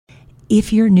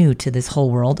if you're new to this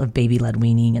whole world of baby-led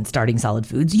weaning and starting solid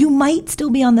foods, you might still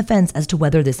be on the fence as to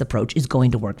whether this approach is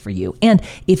going to work for you. And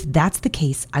if that's the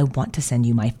case, I want to send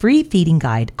you my free feeding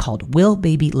guide called Will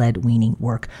Baby-Led Weaning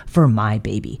Work for My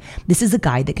Baby? This is a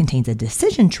guide that contains a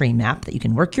decision tree map that you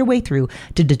can work your way through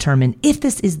to determine if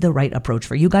this is the right approach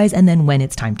for you guys and then when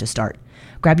it's time to start.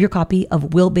 Grab your copy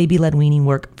of Will Baby-Led Weaning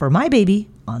Work for My Baby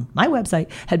on my website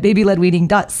at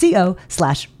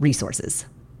babyledweaning.co/resources.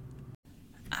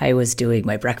 I was doing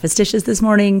my breakfast dishes this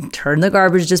morning, turned the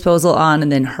garbage disposal on, and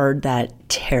then heard that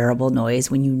terrible noise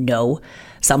when you know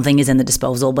something is in the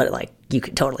disposal, but like you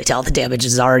could totally tell the damage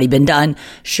has already been done.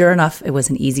 Sure enough, it was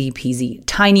an easy peasy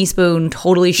tiny spoon,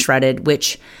 totally shredded,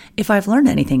 which if I've learned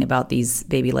anything about these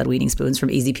baby-led weaning spoons from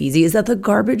Easy Peasy is that the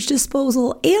garbage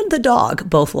disposal and the dog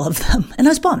both love them. And I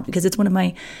was bummed because it's one of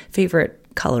my favorite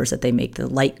colors that they make, the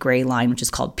light gray line, which is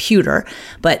called pewter.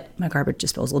 But my garbage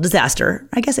disposal disaster,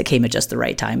 I guess it came at just the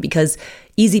right time because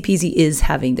Easy Peasy is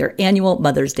having their annual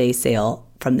Mother's Day sale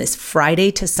from this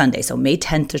Friday to Sunday, so May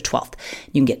 10th to 12th.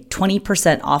 You can get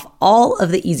 20% off all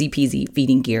of the Easy Peasy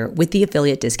feeding gear with the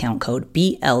affiliate discount code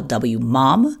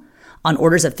BLWMOM on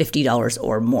orders of $50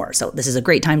 or more. So this is a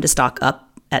great time to stock up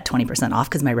at 20% off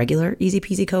because my regular Easy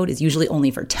Peasy code is usually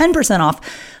only for 10% off.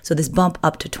 So this bump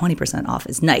up to 20% off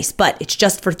is nice, but it's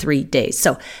just for 3 days.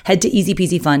 So head to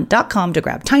easypeasyfun.com to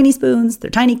grab tiny spoons,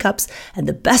 their tiny cups, and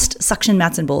the best suction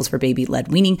mats and bowls for baby-led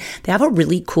weaning. They have a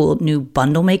really cool new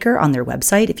bundle maker on their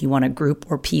website if you want to group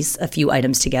or piece a few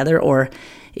items together, or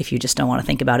if you just don't want to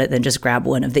think about it, then just grab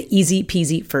one of the Easy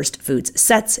Peasy First Foods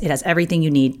sets. It has everything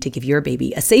you need to give your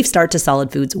baby a safe start to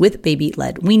solid foods with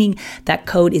baby-led weaning. That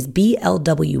code is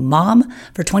BLWMOM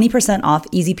for 20% off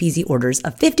Easy Peasy orders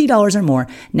of $50 or more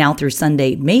now through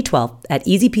Sunday, May 12th at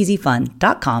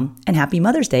easypeasyfun.com. And happy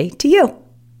Mother's Day to you.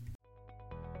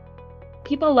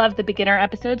 People love the beginner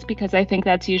episodes because I think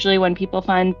that's usually when people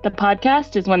find the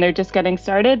podcast is when they're just getting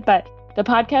started. But the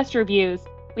podcast reviews,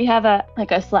 we have a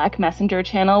Slack Messenger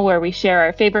channel where we share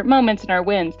our favorite moments and our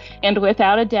wins. And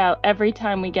without a doubt, every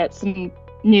time we get some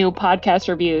new podcast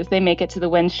reviews, they make it to the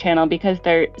wins channel because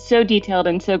they're so detailed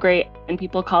and so great. And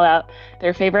people call out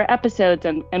their favorite episodes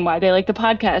and why they like the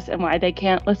podcast and why they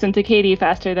can't listen to Katie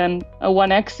faster than a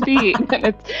 1x speed.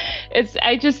 And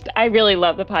I really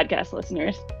love the podcast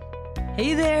listeners.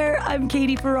 Hey there, I'm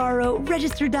Katie Ferraro,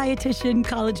 registered dietitian,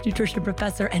 college nutrition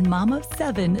professor, and mom of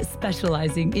 7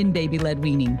 specializing in baby-led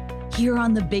weaning. Here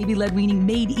on the Baby-Led Weaning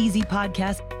Made Easy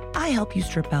podcast, I help you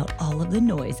strip out all of the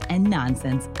noise and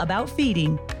nonsense about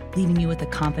feeding, leaving you with the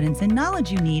confidence and knowledge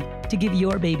you need to give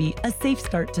your baby a safe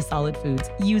start to solid foods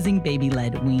using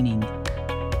baby-led weaning.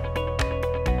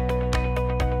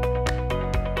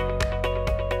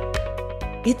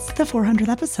 It's the 400th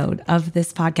episode of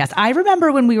this podcast. I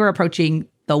remember when we were approaching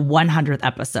the 100th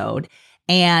episode,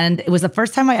 and it was the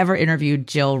first time I ever interviewed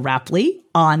Jill Rapley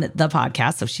on the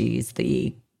podcast. So she's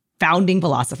the founding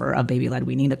philosopher of baby-led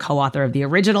weaning, the co-author of the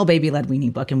original baby-led weaning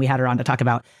book. And we had her on to talk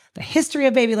about the history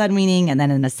of baby-led weaning. And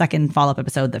then in a second follow-up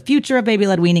episode, the future of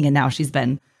baby-led weaning. And now she's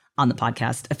been on the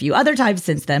podcast a few other times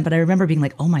since then. But I remember being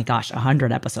like, oh my gosh,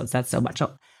 100 episodes. That's so much.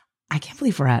 So I can't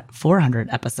believe we're at 400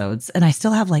 episodes. And I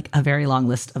still have like a very long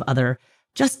list of other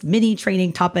just mini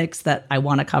training topics that I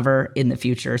want to cover in the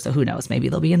future. So who knows, maybe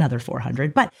there'll be another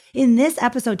 400. But in this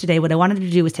episode today, what I wanted to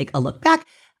do was take a look back,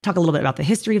 talk a little bit about the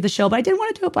history of the show, but I didn't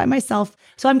want to do it by myself.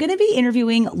 So I'm going to be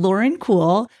interviewing Lauren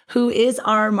Kuhl, who is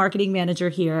our marketing manager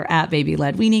here at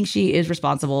Baby-Led Weaning. She is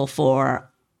responsible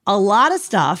for a lot of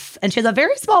stuff, and she has a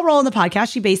very small role in the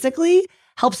podcast. She basically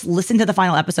helps listen to the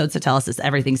final episodes to tell us, does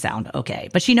everything sound okay?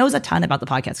 But she knows a ton about the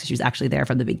podcast because she was actually there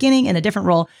from the beginning in a different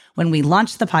role when we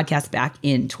launched the podcast back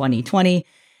in 2020.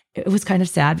 It was kind of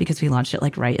sad because we launched it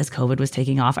like right as COVID was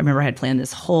taking off. I remember I had planned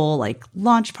this whole like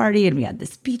launch party and we had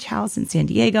this beach house in San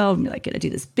Diego and we were like going to do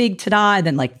this big ta-da, and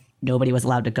then like nobody was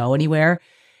allowed to go anywhere.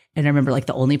 And I remember like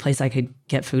the only place I could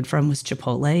get food from was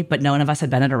Chipotle, but none of us had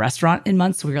been at a restaurant in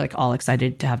months. So we were like all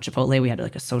excited to have Chipotle. We had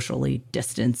like a socially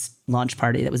distanced launch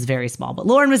party that was very small, but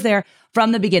Lauren was there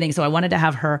from the beginning. So I wanted to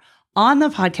have her on the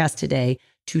podcast today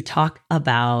to talk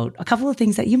about a couple of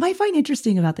things that you might find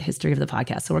interesting about the history of the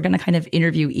podcast. So we're going to kind of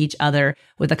interview each other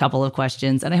with a couple of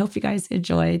questions. And I hope you guys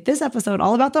enjoyed this episode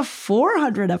all about the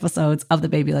 400 episodes of the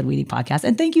Baby-Led Weaning podcast.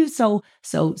 And thank you so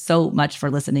much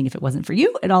for listening. If it wasn't for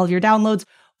you and all of your downloads,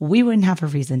 we wouldn't have a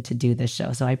reason to do this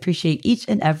show. So I appreciate each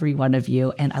and every one of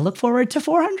you. And I look forward to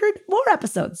 400 more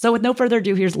episodes. So with no further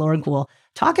ado, here's Lauren Kuhl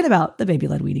talking about the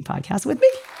Baby-Led Weaning podcast with me.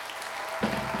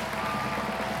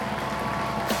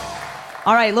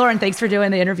 All right, Lauren, thanks for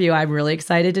doing the interview. I'm really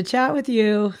excited to chat with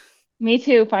you. Me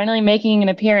too. Finally making an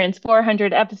appearance,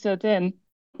 400 episodes in.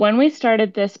 when we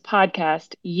started this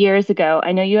podcast years ago,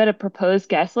 I know you had a proposed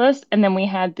guest list, and then we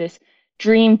had this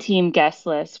dream team guest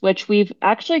list, which we've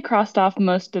actually crossed off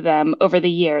most of them over the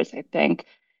years, I think.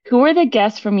 Who are the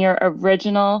guests from your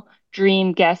original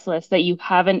dream guest list that you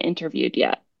haven't interviewed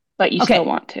yet, but you still Okay.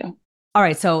 want to? All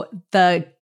right. So the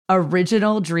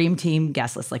original dream team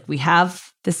guest list, like we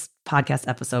have this podcast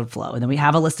episode flow, and then we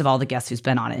have a list of all the guests who's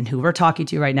been on it and who we're talking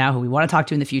to right now, who we want to talk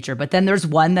to in the future. But then there's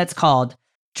one that's called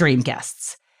Dream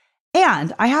Guests.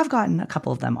 And I have gotten a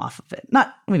couple of them off of it.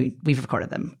 Not, I mean, we've recorded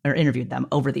them or interviewed them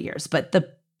over the years, but the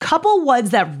couple ones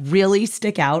that really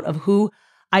stick out of who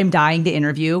I'm dying to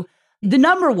interview, the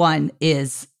number one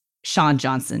is Shawn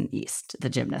Johnson East, the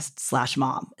gymnast /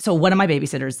 mom. So one of my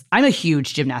babysitters, I'm a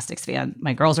huge gymnastics fan.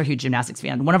 My girls are huge gymnastics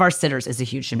fan. One of our sitters is a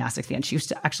huge gymnastics fan. She used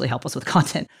to actually help us with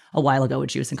content a while ago when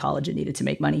she was in college and needed to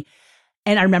make money.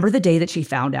 And I remember the day that she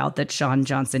found out that Shawn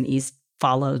Johnson East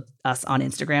followed us on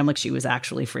Instagram, like she was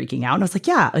actually freaking out. And I was like,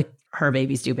 yeah, like her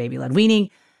babies do baby-led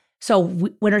weaning. So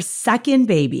when her second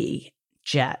baby,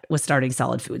 Jet, was starting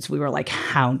Solid Foods, we were like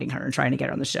hounding her and trying to get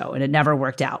her on the show, and it never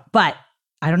worked out. But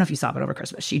I don't know if you saw it over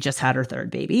Christmas. She just had her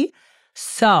third baby.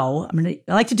 So I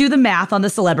like to do the math on the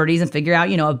celebrities and figure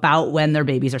out, about when their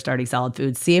babies are starting Solid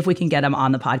Foods, see if we can get them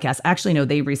on the podcast. Actually, no,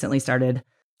 they recently started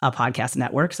a podcast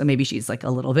network. So maybe she's like a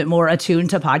little bit more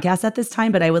attuned to podcasts at this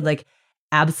time, but I would like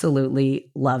absolutely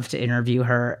love to interview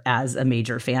her as a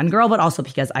major fangirl, but also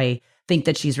because I think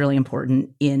that she's really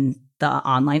important in the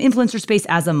online influencer space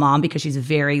as a mom, because she's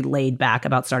very laid back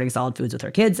about starting Solid Foods with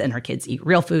her kids, and her kids eat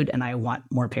real food. And I want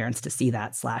more parents to see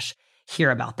that /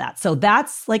 hear about that. So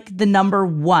that's like the number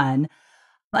one.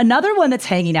 Another one that's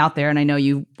hanging out there, and I know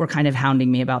you were kind of hounding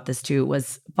me about this too,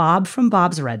 was Bob from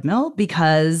Bob's Red Mill,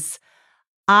 because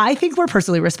I think we're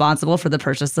personally responsible for the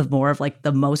purchase of more of like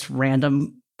the most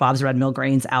random Bob's Red Mill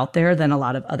grains out there than a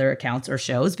lot of other accounts or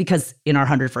shows, because in our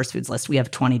 100 First Foods list, we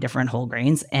have 20 different whole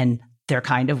grains, and they're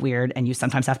kind of weird, and you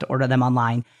sometimes have to order them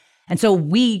online. And so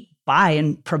we buy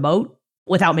and promote,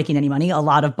 without making any money, a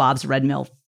lot of Bob's Red Mill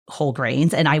whole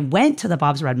grains. And I went to the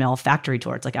Bob's Red Mill factory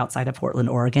tour. It's like outside of Portland,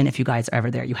 Oregon. If you guys are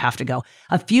ever there, you have to go.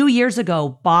 A few years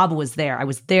ago, Bob was there. I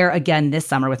was there again this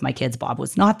summer with my kids. Bob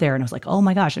was not there. And I was like, oh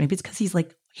my gosh, maybe it's because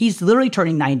he's literally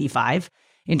turning 95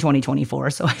 in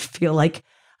 2024. So I feel like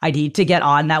I need to get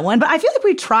on that one. But I feel like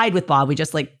we tried with Bob. We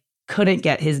just like couldn't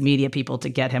get his media people to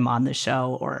get him on the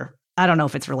show, or I don't know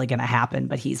if it's really going to happen,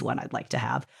 but he's one I'd like to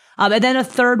have. And then a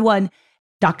third one,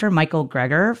 Dr. Michael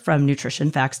Greger from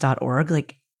nutritionfacts.org.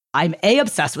 Like, I'm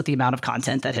obsessed with the amount of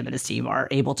content that him and his team are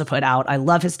able to put out. I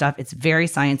love his stuff. It's very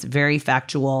science, very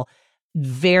factual,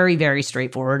 very, very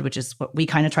straightforward, which is what we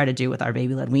kind of try to do with our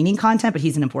baby-led weaning content. But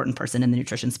he's an important person in the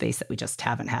nutrition space that we just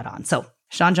haven't had on. So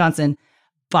Shawn Johnson,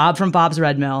 Bob from Bob's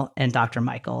Red Mill, and Dr.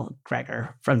 Michael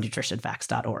Greger from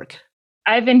nutritionfacts.org.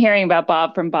 I've been hearing about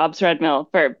Bob from Bob's Red Mill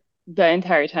for the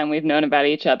entire time we've known about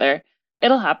each other.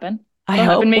 It'll happen. I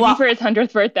hope. Maybe for his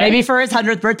 100th birthday. Maybe for his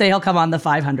 100th birthday, he'll come on the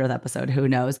 500th episode. Who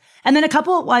knows? And then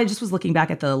I just was looking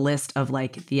back at the list of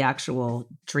like the actual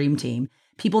dream team,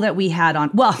 people that we had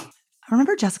on. Well, I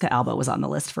remember Jessica Alba was on the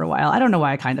list for a while. I don't know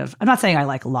why I'm not saying I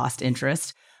like lost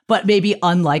interest, but maybe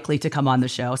unlikely to come on the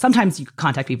show. Sometimes you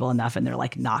contact people enough and they're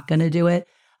like not going to do it.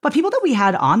 But people that we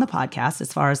had on the podcast,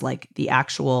 as far as like the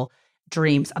actual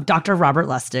dreams of Dr. Robert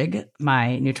Lustig,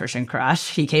 my nutrition crush.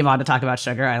 He came on to talk about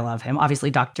sugar. I love him.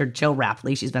 Obviously, Dr. Jill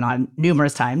Rapley. She's been on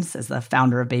numerous times as the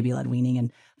founder of Baby-Led Weaning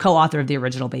and co-author of the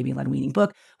original Baby-Led Weaning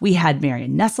book. We had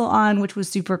Marion Nessel on, which was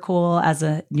super cool as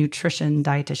a nutrition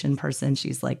dietitian person.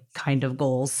 She's like kind of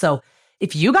goals. So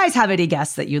if you guys have any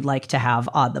guests that you'd like to have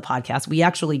on the podcast, we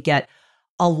actually get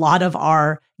a lot of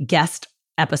our guest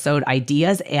episode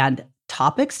ideas and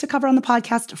topics to cover on the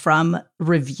podcast from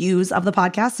reviews of the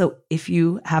podcast. So if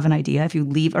you have an idea, if you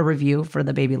leave a review for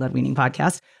the Baby-Led Weaning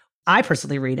podcast, I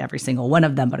personally read every single one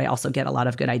of them, but I also get a lot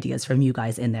of good ideas from you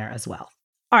guys in there as well.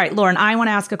 All right, Lauren, I want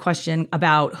to ask a question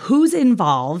about who's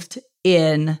involved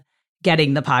in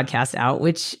getting the podcast out,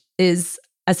 which is,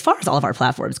 as far as all of our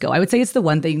platforms go, I would say it's the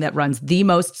one thing that runs the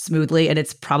most smoothly, and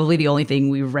it's probably the only thing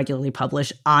we regularly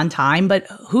publish on time. But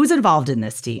who's involved in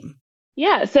this team?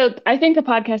 Yeah, so I think the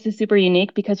podcast is super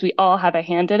unique because we all have a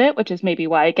hand in it, which is maybe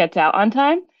why it gets out on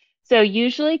time. So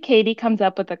usually Katie comes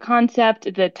up with the concept,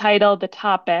 the title, the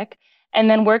topic, and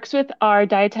then works with our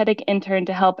dietetic intern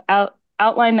to help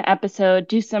outline the episode,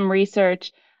 do some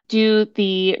research, do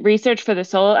the research for the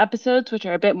solo episodes, which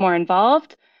are a bit more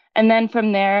involved. And then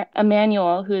from there,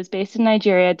 Emmanuel, who is based in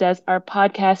Nigeria, does our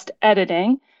podcast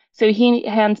editing. So he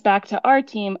hands back to our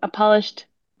team a polished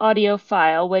audio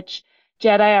file, which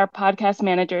Jedi, our podcast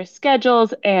manager,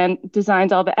 schedules and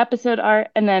designs all the episode art.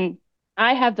 And then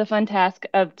I have the fun task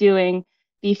of doing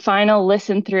the final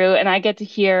listen through, and I get to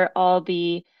hear all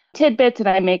the tidbits and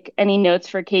I make any notes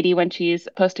for Katie when she's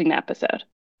posting the episode.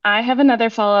 I have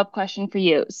another follow-up question for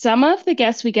you. Some of the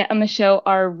guests we get on the show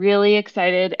are really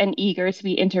excited and eager to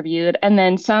be interviewed, and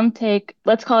then some take,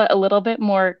 let's call it a little bit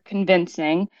more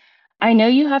convincing. I know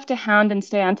you have to hound and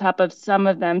stay on top of some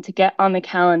of them to get on the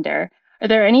calendar. Are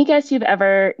there any guests you've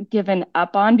ever given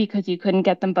up on because you couldn't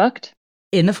get them booked?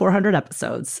 In the 400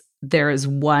 episodes, there is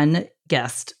one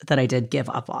guest that I did give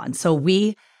up on. So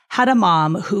we had a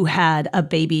mom who had a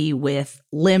baby with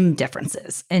limb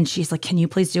differences. And she's like, can you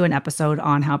please do an episode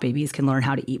on how babies can learn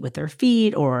how to eat with their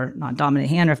feet or non-dominant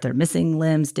hand, or if they're missing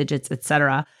limbs, digits,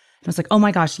 etc. And I was like, oh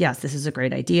my gosh, yes, this is a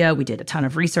great idea. We did a ton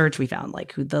of research. We found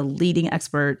like who the leading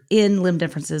expert in limb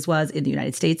differences was in the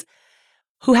United States,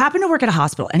 who happened to work at a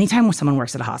hospital. Anytime when someone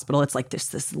works at a hospital, it's like there's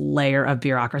this layer of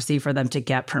bureaucracy for them to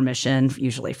get permission,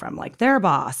 usually from like their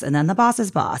boss, and then the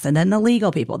boss's boss, and then the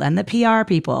legal people, then the PR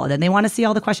people, and then they want to see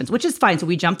all the questions, which is fine. So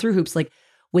we jump through hoops like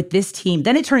with this team.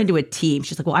 Then it turned into a team.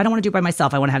 She's like, well, I don't want to do it by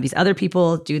myself. I want to have these other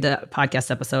people do the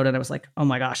podcast episode. And I was like, oh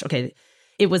my gosh, okay.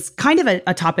 It was kind of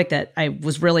a topic that I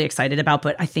was really excited about,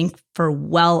 but I think for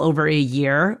well over a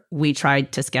year, we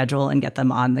tried to schedule and get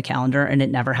them on the calendar and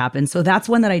it never happened. So that's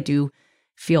one that I do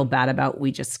feel bad about.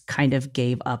 We just kind of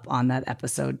gave up on that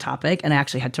episode topic. And I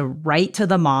actually had to write to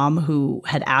the mom who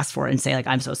had asked for it and say, like,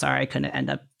 I'm so sorry I couldn't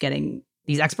end up getting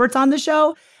these experts on the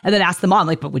show. And then ask the mom,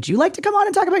 like, but would you like to come on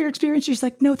and talk about your experience? She's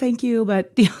like, no, thank you.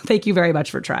 But thank you very much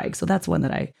for trying. So that's one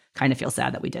that I kind of feel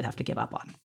sad that we did have to give up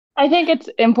on. I think it's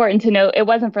important to note it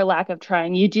wasn't for lack of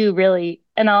trying. You do really,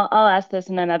 and I'll ask this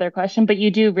in another question, but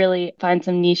you do really find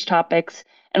some niche topics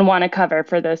and want to cover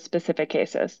for those specific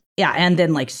cases. Yeah, and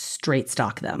then like straight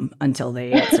stalk them until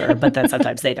they answer, but then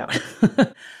sometimes they don't.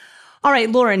 All right,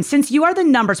 Lauren, since you are the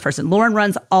numbers person, Lauren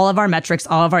runs all of our metrics,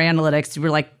 all of our analytics.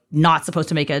 We're like not supposed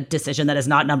to make a decision that is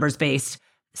not numbers based.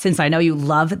 Since I know you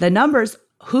love the numbers,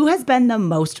 who has been the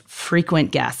most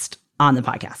frequent guest on the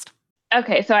podcast?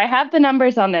 Okay, so I have the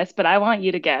numbers on this, but I want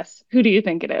you to guess. Who do you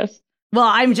think it is? Well,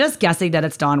 I'm just guessing that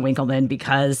it's Dawn Winkleman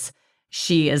because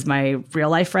she is my real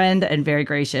life friend and very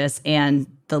gracious and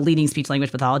the leading speech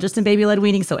language pathologist in baby-led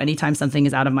weaning. So anytime something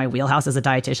is out of my wheelhouse as a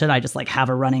dietitian, I just like have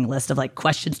a running list of like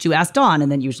questions to ask Dawn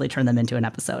and then usually turn them into an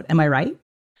episode. Am I right?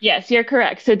 Yes, you're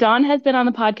correct. So Dawn has been on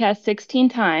the podcast 16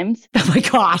 times. Oh my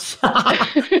gosh.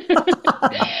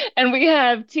 And we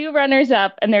have two runners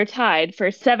up and they're tied for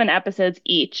 7 episodes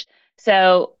each.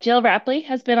 So Jill Rapley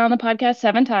has been on the podcast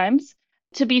 7 times.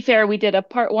 To be fair, we did a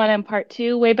part 1 and part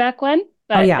 2 way back when.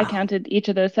 But I counted each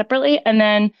of those separately. And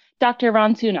then Dr.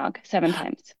 Ron Sunog 7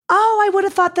 times. Oh, I would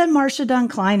have thought that Marsha Dunn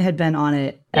Klein had been on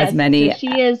it as many. So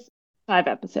she is 5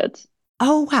 episodes.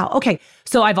 Oh, wow. Okay.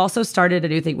 So I've also started a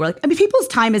new thing where like, I mean, people's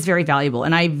time is very valuable.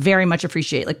 And I very much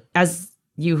appreciate, like, as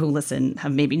you who listen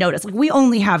have maybe noticed, like we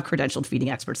only have credentialed feeding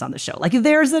experts on the show. Like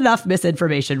there's enough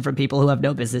misinformation from people who have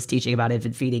no business teaching about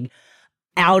infant feeding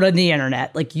out on the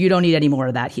internet. Like you don't need any more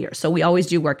of that here. So we always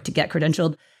do work to get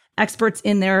credentialed experts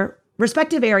in their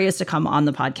respective areas to come on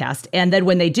the podcast. And then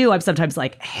when they do, I'm sometimes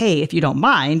like, hey, if you don't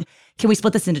mind, can we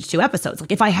split this into 2 episodes?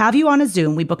 Like if I have you on a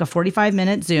Zoom, we book a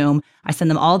 45-minute Zoom. I send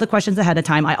them all the questions ahead of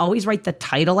time. I always write the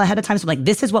title ahead of time. So I'm like,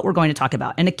 this is what we're going to talk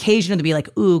about. And occasionally they'll be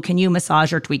like, ooh, can you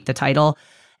massage or tweak the title?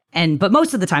 But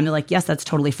most of the time they're like, yes, that's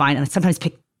totally fine. And I sometimes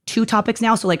pick 2 topics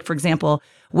now. So like, for example,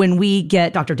 when we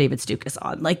get Dr. David Stukus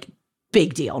on, like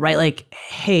big deal, right? Like,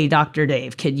 hey, Dr.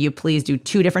 Dave, could you please do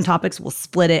 2 different topics? We'll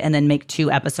split it and then make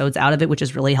 2 episodes out of it, which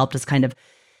has really helped us kind of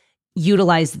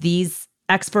utilize these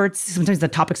experts. Sometimes the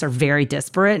topics are very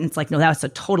disparate. And it's like, no, that's a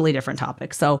totally different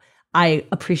topic. So I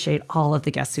appreciate all of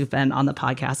the guests who've been on the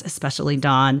podcast, especially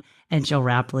Dawn and Jill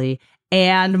Rapley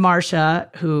and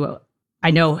Marsha, who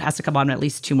I know has to come on at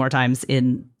least 2 more times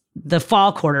in the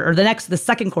fall quarter or the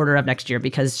second quarter of next year,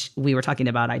 because we were talking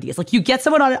about ideas. Like you get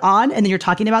someone on and then you're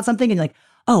talking about something and you're like,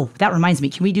 oh, that reminds me,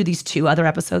 can we do these 2 other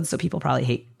episodes? So people probably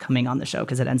hate coming on the show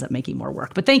because it ends up making more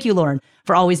work. But thank you, Lauren,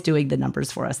 for always doing the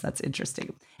numbers for us. That's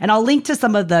interesting. And I'll link to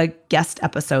some of the guest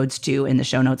episodes too in the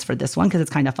show notes for this one, because it's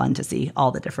kind of fun to see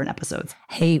all the different episodes.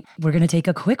 Hey, we're going to take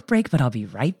a quick break, but I'll be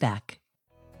right back.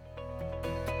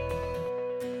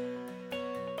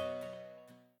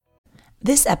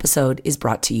 This episode is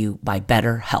brought to you by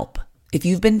BetterHelp. If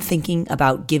you've been thinking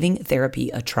about giving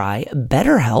therapy a try,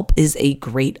 BetterHelp is a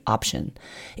great option.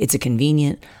 It's a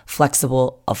convenient,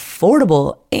 flexible,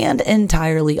 affordable, and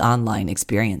entirely online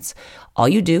experience. All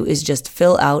you do is just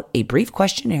fill out a brief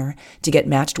questionnaire to get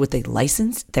matched with a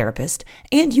licensed therapist,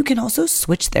 and you can also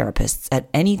switch therapists at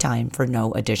any time for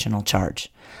no additional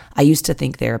charge. I used to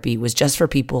think therapy was just for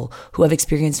people who have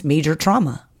experienced major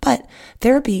trauma, But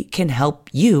therapy can help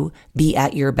you be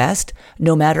at your best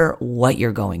no matter what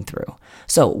you're going through.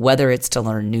 So whether it's to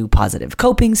learn new positive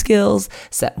coping skills,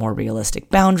 set more realistic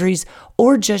boundaries,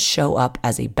 or just show up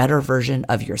as a better version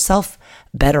of yourself,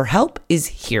 BetterHelp is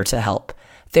here to help.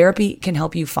 Therapy can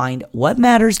help you find what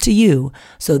matters to you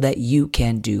so that you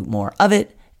can do more of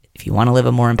it. If you want to live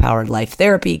a more empowered life,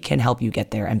 therapy can help you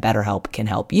get there, and BetterHelp can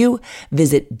help you.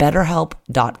 Visit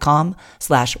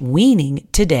betterhelp.com/weaning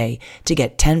today to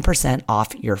get 10%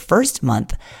 off your first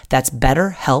month. That's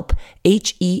BetterHelp,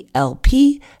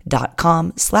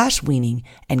 HELP.com/weaning,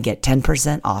 and get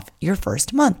 10% off your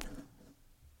first month.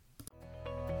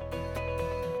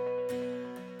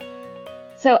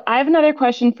 So I have another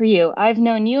question for you. I've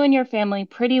known you and your family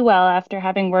pretty well after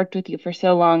having worked with you for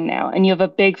so long now, and you have a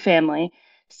big family,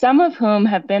 some of whom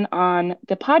have been on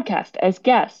the podcast as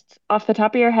guests. Off the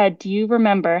top of your head, do you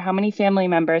remember how many family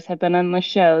members have been on the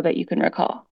show that you can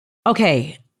recall?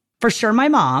 Okay, for sure my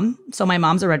mom. So my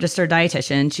mom's a registered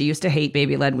dietitian. She used to hate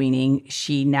baby-led weaning.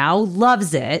 She now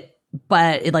loves it,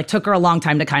 but it took her a long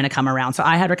time to kind of come around. So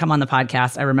I had her come on the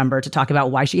podcast, I remember, to talk about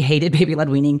why she hated baby-led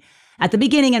weaning at the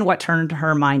beginning and what turned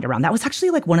her mind around. That was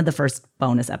actually one of the first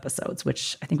bonus episodes,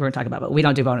 which I think we're going to talk about, but we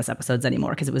don't do bonus episodes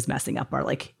anymore because it was messing up our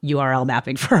URL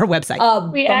mapping for our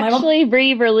website. We actually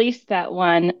re-released that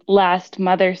one last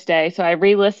Mother's Day, so I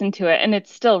re-listened to it, and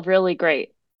it's still really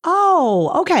great.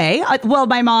 Oh, okay. Well,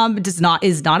 my mom is not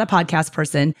a podcast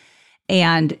person.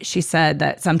 And she said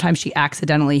that sometimes she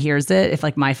accidentally hears it if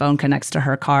my phone connects to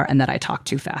her car and that I talk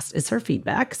too fast is her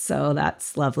feedback. So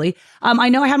that's lovely. I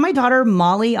know I had my daughter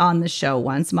Molly on the show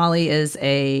once. Molly is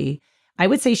I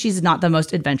would say she's not the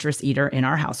most adventurous eater in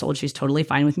our household. She's totally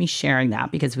fine with me sharing that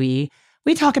because we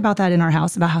talk about that in our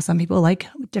house, about how some people like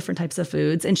different types of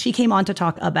foods. And she came on to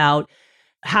talk about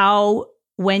how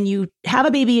when you have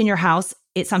a baby in your house,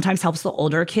 it sometimes helps the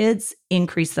older kids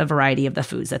increase the variety of the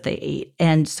foods that they ate.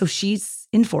 And so she's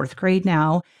in 4th grade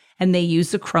now, and they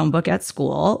use the Chromebook at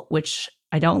school, which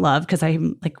I don't love because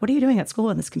I'm like, what are you doing at school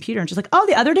on this computer? And she's like, oh,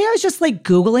 the other day I was just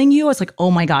Googling you. I was like,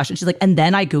 oh my gosh. And she's like, and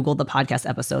then I Googled the podcast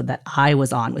episode that I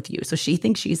was on with you. So she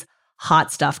thinks she's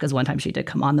hot stuff because one time she did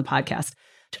come on the podcast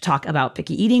to talk about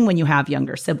picky eating when you have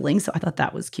younger siblings. So I thought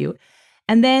that was cute.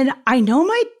 And then I know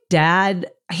my dad,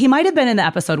 he might have been in the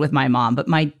episode with my mom, but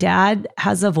my dad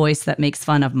has a voice that makes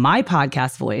fun of my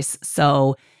podcast voice.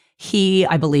 So he,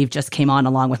 I believe, just came on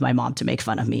along with my mom to make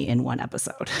fun of me in one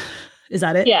episode. Is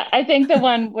that it? Yeah, I think the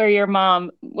one where your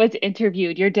mom was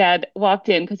interviewed, your dad walked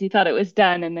in because he thought it was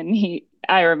done. And then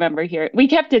I remember we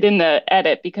kept it in the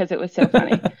edit because it was so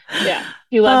funny. Yeah,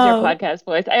 he loves your podcast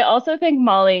voice. I also think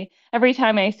Molly, every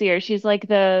time I see her, she's like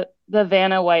the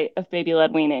Vanna White of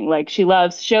baby-led weaning. She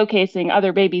loves showcasing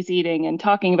other babies eating and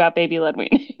talking about baby-led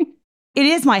weaning. It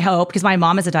is my hope because my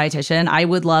mom is a dietitian. I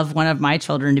would love one of my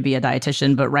children to be a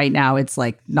dietitian, but right now it's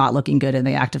not looking good. And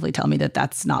they actively tell me that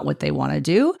that's not what they want to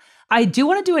do. I do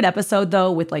want to do an episode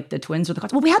though with the twins or the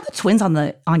cousins. Well, we had the twins on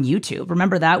YouTube.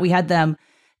 Remember that? We had them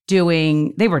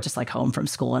they were just home from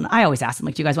school. And I always ask them,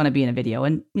 do you guys want to be in a video?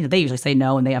 And they usually say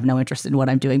no, and they have no interest in what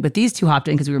I'm doing. But these two hopped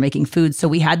in because we were making food. So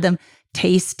we had them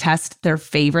test their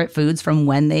favorite foods from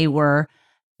when they were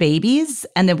babies.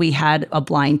 And then we had a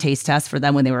blind taste test for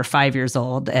them when they were 5 years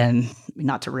old. And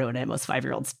not to ruin it, most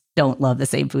 5-year-olds don't love the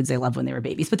same foods they loved when they were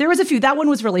babies. But there was a few. That one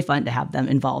was really fun to have them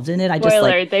involved in it.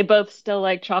 Spoiler, they both still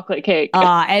like chocolate cake.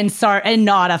 And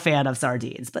not a fan of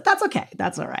sardines. But that's okay.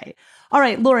 That's all right. All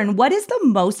right, Lauren, what is the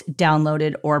most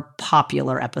downloaded or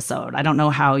popular episode? I don't know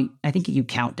I think you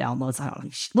count downloads. I don't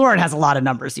know. Lauren has a lot of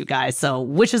numbers, you guys. So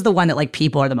which is the one that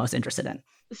people are the most interested in?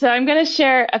 So I'm going to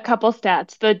share a couple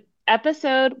stats. The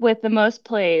episode with the most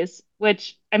plays,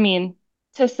 which,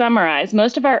 to summarize,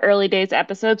 most of our early days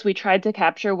episodes, we tried to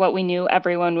capture what we knew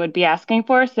everyone would be asking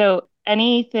for. So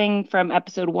anything from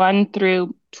episode 1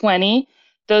 through 20,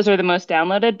 those are the most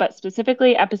downloaded, but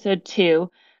specifically episode 2,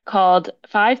 called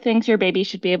 5 Things Your Baby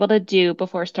Should Be Able to Do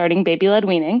Before Starting Baby-Led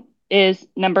Weaning, is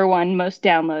number 1 most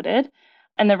downloaded.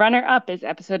 And the runner-up is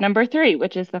episode number 3,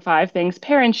 which is the 5 things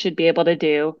parents should be able to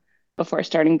do before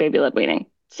starting baby-led weaning.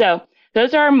 So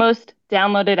those are our most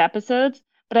downloaded episodes.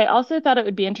 But I also thought it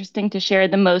would be interesting to share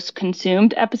the most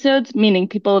consumed episodes, meaning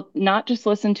people not just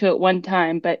listen to it one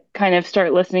time, but kind of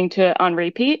start listening to it on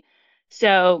repeat.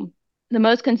 So the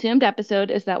most consumed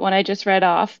episode is that one I just read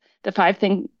off, the 5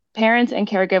 things parents and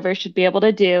caregivers should be able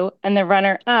to do. And the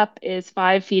runner-up is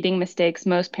 5 feeding mistakes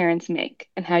most parents make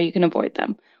and how you can avoid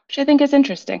them, which I think is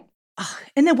interesting.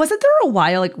 And then wasn't there a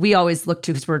while, we always look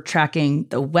to, because we're tracking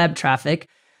the web traffic,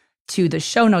 to the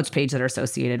show notes page that are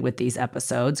associated with these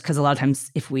episodes. Because a lot of times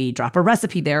if we drop a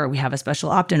recipe there or we have a special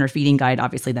opt-in or feeding guide,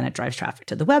 obviously then it drives traffic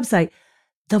to the website.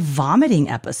 the vomiting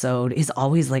episode is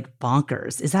always like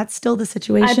bonkers. Is that still the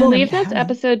situation? I believe that's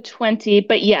episode 20,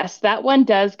 but yes, that one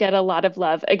does get a lot of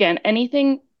love. Again,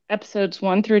 anything episodes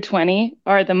 1 through 20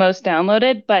 are the most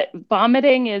downloaded, but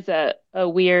vomiting is a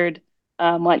weird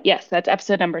one. Yes, that's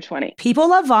episode number 20. People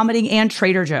love vomiting and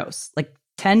Trader Joe's, like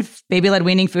 10 baby-led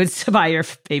weaning foods to buy your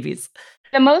babies.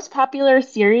 The most popular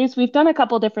series, we've done a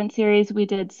couple different series. We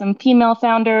did some female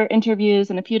founder interviews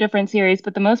and a few different series,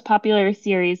 but the most popular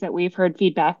series that we've heard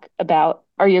feedback about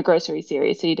are your grocery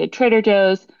series. So you did Trader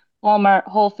Joe's, Walmart,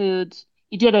 Whole Foods.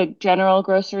 You did a general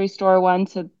grocery store one,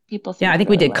 so people seem I think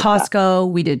really we did like Costco,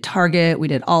 we did Target, we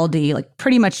did Aldi, like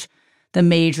pretty much the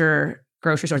major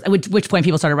grocery stores. At which point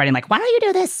people started writing like, why don't you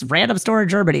do this random store in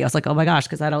Germany? I was like, oh my gosh,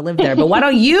 because I don't live there. But why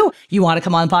don't you want to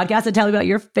come on the podcast and tell me about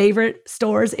your favorite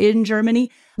stores in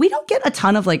Germany? We don't get a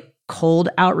ton of like cold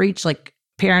outreach, like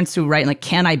parents who write like,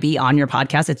 can I be on your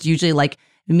podcast? It's usually like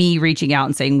me reaching out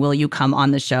and saying, will you come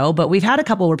on the show? But we've had a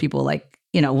couple where people like,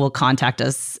 will contact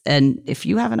us. And if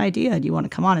you have an idea and you want to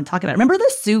come on and talk about it. Remember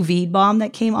the sous vide mom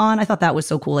that came on? I thought that was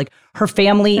so cool. Like her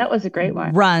family that was a great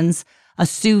one. Runs a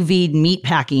sous vide meat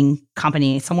packing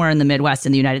company somewhere in the Midwest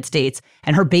in the United States.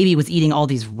 And her baby was eating all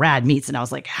these rad meats. And I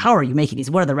was like, how are you making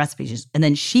these? What are the recipes? And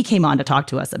then she came on to talk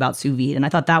to us about sous vide. And I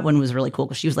thought that one was really cool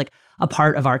because she was like a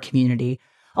part of our community.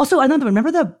 Also, I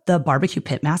remember the barbecue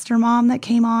pitmaster mom that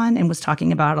came on and was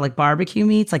talking about like barbecue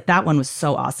meats. Like that one was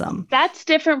so awesome. That's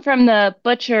different from the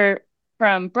butcher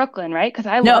from Brooklyn, right? Because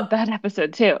I love that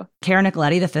episode too. Cara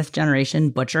Nicoletti, the 5th generation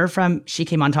butcher she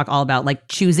came on to talk all about like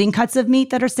choosing cuts of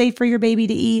meat that are safe for your baby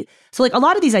to eat. So like a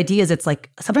lot of these ideas, it's like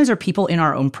sometimes there are people in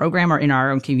our own program or in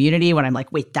our own community when I'm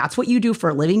like, wait, that's what you do for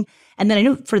a living? And then I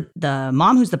know for the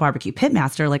mom who's the barbecue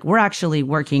pitmaster, like we're actually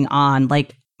working on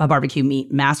like a barbecue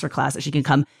meat masterclass that she can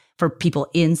come for people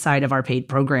inside of our paid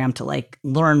program to like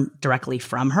learn directly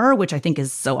from her, which I think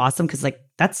is so awesome because like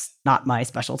that's not my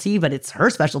specialty, but it's her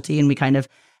specialty. And we kind of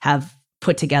have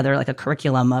put together like a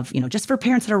curriculum of, just for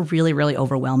parents that are really, really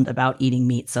overwhelmed about eating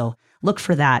meat. So look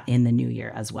for that in the new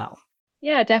year as well.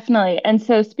 Yeah, definitely. And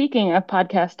so speaking of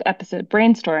podcast episode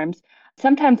brainstorms,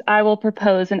 sometimes I will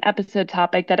propose an episode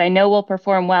topic that I know will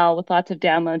perform well with lots of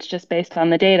downloads just based on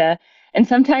the data. And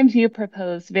sometimes you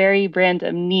propose very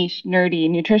random, niche, nerdy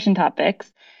nutrition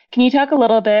topics. Can you talk a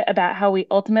little bit about how we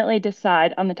ultimately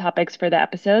decide on the topics for the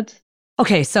episodes?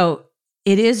 Okay, so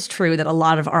it is true that a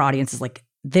lot of our audience is like,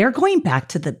 they're going back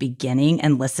to the beginning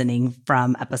and listening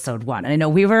from episode 1. And I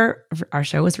know our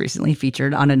show was recently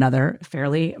featured on another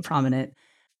fairly prominent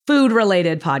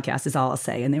food-related podcast is all I'll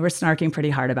say. And they were snarking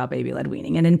pretty hard about baby-led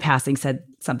weaning. And in passing said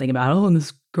something about, and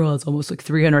this girl has almost like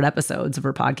 300 episodes of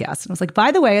her podcast. And I was like,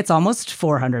 by the way, it's almost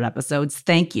 400 episodes.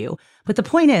 Thank you. But the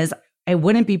point is, I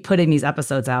wouldn't be putting these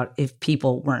episodes out if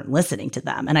people weren't listening to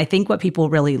them. And I think what people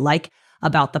really like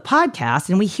about the podcast,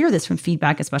 and we hear this from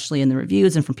feedback, especially in the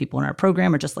reviews and from people in our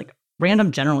program, or just like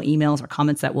random general emails or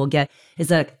comments that we'll get, is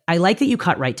that I like that you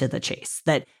cut right to the chase,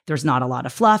 that there's not a lot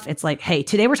of fluff. It's like, hey,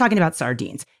 today we're talking about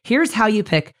sardines. Here's how you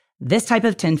pick this type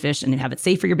of tin fish and have it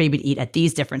safe for your baby to eat at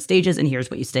these different stages. And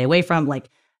here's what you stay away from. Like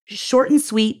short and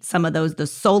sweet, some of the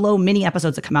solo mini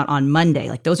episodes that come out on Monday,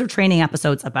 like those are training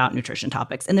episodes about nutrition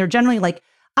topics. And they're generally like,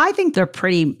 I think they're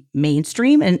pretty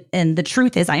mainstream. And the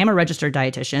truth is, I am a registered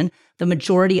dietitian. The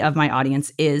majority of my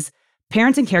audience is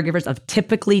parents and caregivers of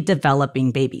typically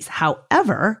developing babies.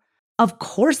 However, of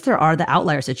course, there are the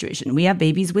outlier situation. We have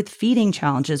babies with feeding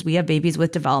challenges. We have babies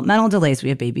with developmental delays. We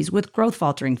have babies with growth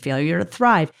faltering, failure to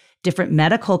thrive, different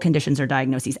medical conditions or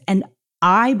diagnoses. And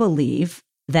I believe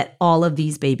that all of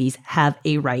these babies have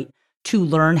a right to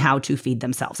learn how to feed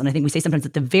themselves. And I think we say sometimes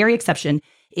that the very exception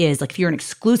is like if you're an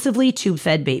exclusively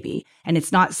tube-fed baby and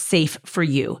it's not safe for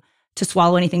you to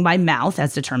swallow anything by mouth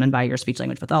as determined by your speech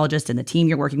language pathologist and the team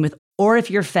you're working with, or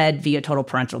if you're fed via total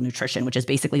parenteral nutrition, which is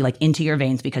basically like into your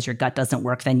veins because your gut doesn't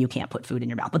work, then you can't put food in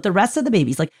your mouth. But the rest of the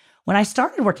babies, like when I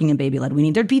started working in baby-led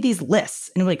weaning, there'd be these lists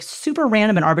and like super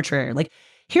random and arbitrary, like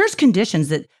here's conditions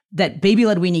that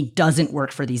baby-led weaning doesn't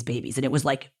work for these babies. And it was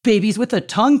like babies with a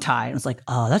tongue tie. And it was like,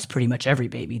 oh, that's pretty much every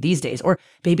baby these days. Or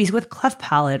babies with cleft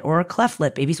palate or cleft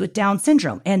lip, babies with Down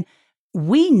syndrome. And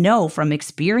we know from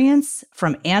experience,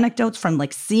 from anecdotes, from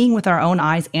like seeing with our own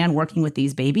eyes and working with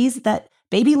these babies that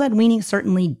baby-led weaning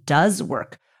certainly does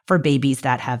work for babies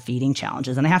that have feeding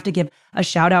challenges. And I have to give a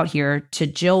shout out here to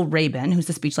Jill Rabin, who's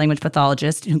a speech language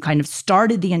pathologist who kind of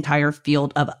started the entire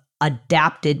field of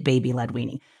adapted baby-led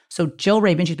weaning. So Jill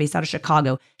Rabin, she's based out of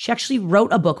Chicago. She actually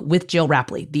wrote a book with Jill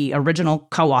Rapley, the original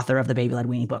co-author of the baby-led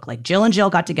weaning book. Like Jill and Jill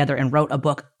got together and wrote a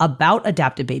book about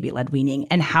adapted baby-led weaning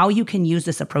and how you can use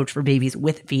this approach for babies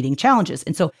with feeding challenges.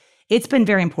 And so it's been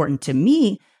very important to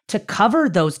me to cover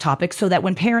those topics so that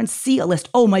when parents see a list,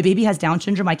 oh, my baby has Down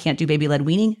syndrome, I can't do baby-led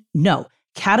weaning. No,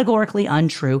 categorically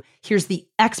untrue. Here's the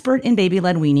expert in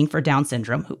baby-led weaning for Down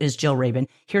syndrome, who is Jill Rabin.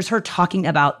 Here's her talking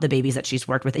about the babies that she's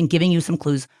worked with and giving you some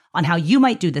clues on how you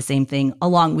might do the same thing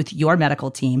along with your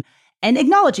medical team, and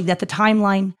acknowledging that the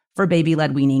timeline for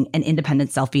baby-led weaning and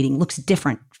independent self-feeding looks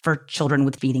different for children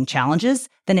with feeding challenges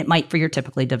than it might for your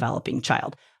typically developing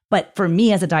child. But for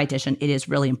me as a dietitian, it is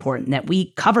really important that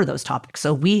we cover those topics.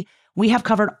 So we have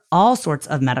covered all sorts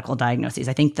of medical diagnoses.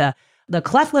 I think the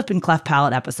cleft lip and cleft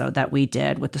palate episode that we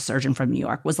did with the surgeon from New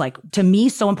York was like, to me,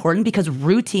 so important because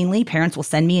routinely parents will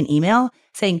send me an email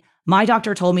saying, my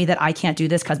doctor told me that I can't do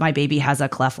this because my baby has a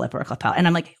cleft lip or a cleft palate. And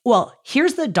I'm like, well,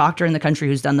 here's the doctor in the country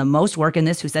who's done the most work in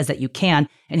this, who says that you can.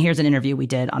 And here's an interview we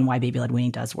did on why baby-led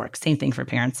weaning does work. Same thing for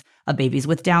parents of babies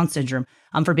with Down syndrome,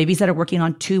 for babies that are working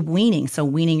on tube weaning. So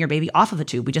weaning your baby off of a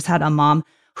tube. We just had a mom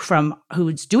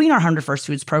who's doing our 100 First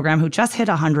Foods program who just hit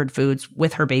 100 foods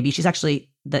with her baby. She's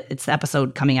actually, it's the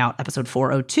episode coming out, episode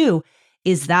 402,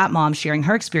 is that mom sharing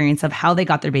her experience of how they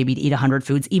got their baby to eat 100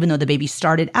 foods, even though the baby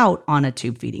started out on a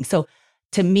tube feeding. So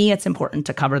to me, it's important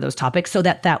to cover those topics so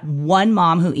that one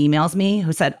mom who emails me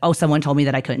who said, oh, someone told me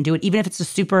that I couldn't do it, even if it's a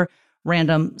super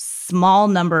random, small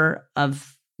number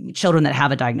of children that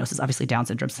have a diagnosis, obviously Down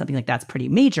syndrome, something like that's pretty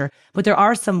major, but there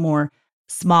are some more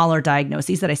smaller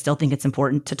diagnoses that I still think it's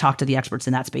important to talk to the experts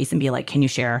in that space and be like, can you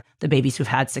share the babies who've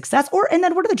had success? And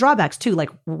then what are the drawbacks too?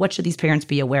 Like, what should these parents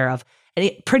be aware of? And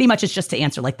it pretty much is just to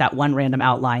answer like that one random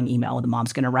outlying email the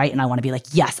mom's going to write. And I want to be like,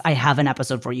 yes, I have an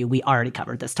episode for you. We already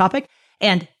covered this topic.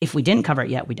 And if we didn't cover it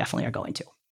yet, we definitely are going to.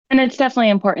 And it's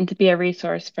definitely important to be a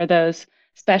resource for those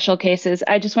special cases.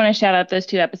 I just want to shout out those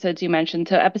 2 episodes you mentioned.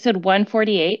 So episode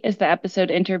 148 is the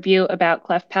episode interview about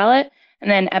cleft palate. And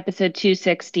then episode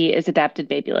 260 is adapted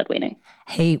baby-led weaning.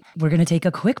 Hey, we're going to take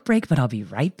a quick break, but I'll be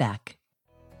right back.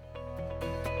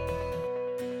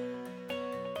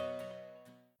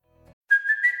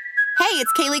 Hey,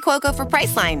 it's Kaylee Cuoco for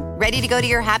Priceline. Ready to go to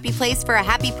your happy place for a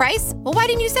happy price? Well, why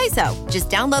didn't you say so? Just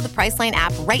download the Priceline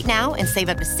app right now and save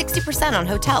up to 60% on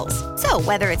hotels. So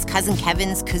whether it's Cousin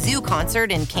Kevin's Kazoo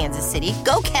Concert in Kansas City,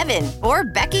 go Kevin, or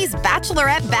Becky's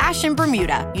Bachelorette Bash in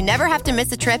Bermuda, you never have to miss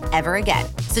a trip ever again.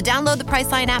 So download the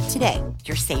Priceline app today.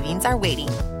 Your savings are waiting.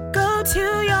 Go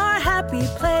to your happy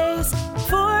place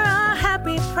for a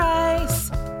happy price.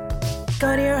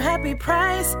 Go to your happy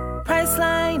price,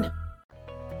 Priceline.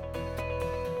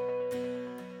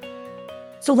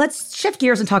 So let's shift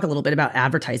gears and talk a little bit about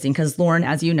advertising because Lauren,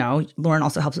 as you know, Lauren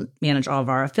also helps manage all of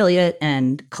our affiliate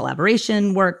and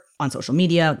collaboration work on social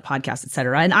media, podcasts, et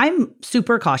cetera. And I'm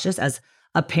super cautious as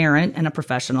a parent and a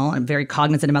professional. I'm very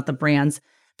cognizant about the brands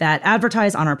that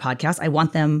advertise on our podcast. I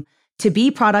want them to be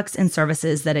products and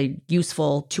services that are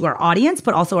useful to our audience,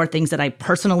 but also are things that I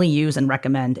personally use and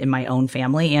recommend in my own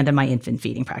family and in my infant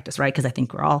feeding practice, right? Because I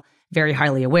think we're all very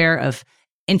highly aware of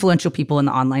influential people in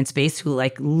the online space who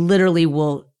like literally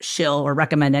will shill or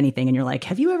recommend anything. And you're like,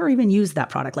 have you ever even used that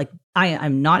product? Like,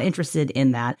 I'm not interested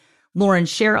in that. Lauren,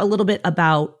 share a little bit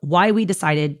about why we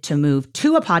decided to move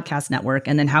to a podcast network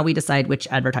and then how we decide which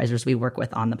advertisers we work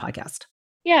with on the podcast.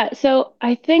 Yeah, so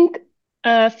I think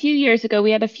a few years ago,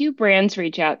 we had a few brands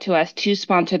reach out to us to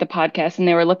sponsor the podcast, and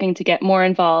they were looking to get more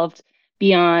involved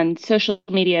beyond social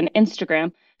media and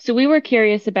Instagram. So we were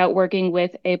curious about working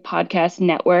with a podcast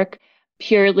network.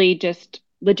 Purely just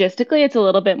logistically, it's a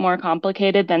little bit more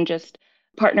complicated than just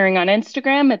partnering on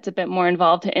Instagram. It's a bit more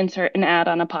involved to insert an ad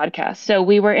on a podcast. So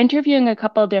we were interviewing a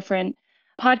couple different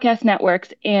podcast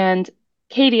networks. And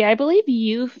Katie, I believe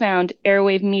you found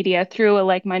Airwave Media through a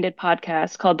like-minded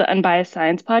podcast called the Unbiased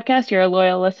Science Podcast. You're a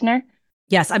loyal listener.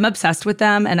 Yes, I'm obsessed with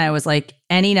them. And I was like,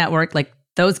 any network, like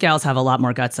those gals have a lot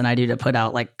more guts than I do to put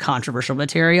out like controversial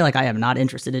material. Like I am not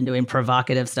interested in doing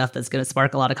provocative stuff that's going to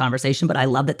spark a lot of conversation, but I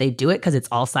love that they do it because it's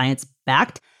all science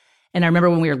backed. And I remember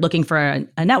when we were looking for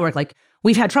a network, like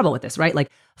we've had trouble with this, right? Like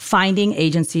finding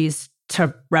agencies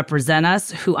to represent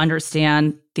us who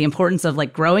understand the importance of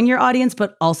like growing your audience,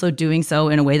 but also doing so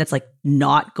in a way that's like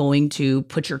not going to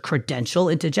put your credential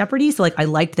into jeopardy. So like I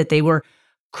liked that they were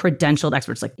credentialed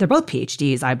experts. Like they're both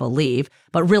PhDs, I believe,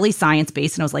 but really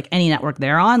science-based. And I was like, any network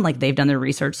they're on, like they've done their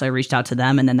research. So I reached out to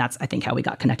them. And then that's, I think, how we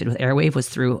got connected with Airwave was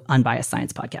through Unbiased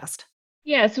Science Podcast.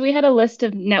 Yeah, so we had a list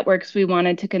of networks we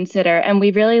wanted to consider, and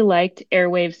we really liked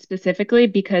Airwave specifically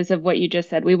because of what you just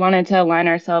said. We wanted to align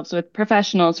ourselves with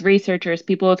professionals, researchers,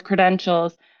 people with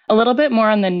credentials, a little bit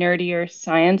more on the nerdier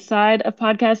science side of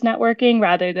podcast networking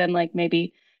rather than like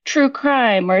maybe true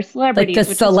crime or celebrities. Like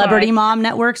the celebrity mom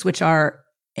networks, which are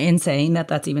insane that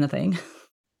that's even a thing.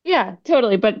 Yeah,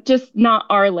 totally. But just not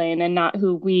our lane and not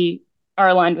who we are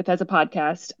aligned with as a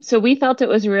podcast. So we felt it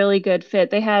was a really good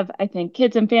fit. They have, I think,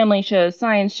 kids and family shows,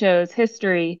 science shows,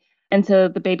 history. And so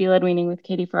the Baby Led Weaning with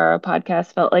Katie Ferraro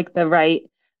podcast felt like the right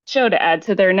show to add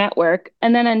to their network.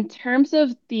 And then in terms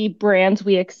of the brands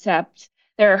we accept,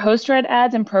 there are host-read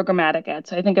ads and programmatic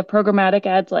ads. So I think of programmatic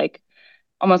ads like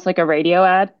almost like a radio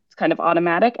ad. It's kind of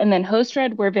automatic. And then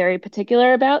host-read, we're very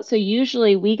particular about. So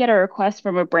usually we get a request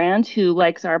from a brand who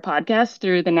likes our podcast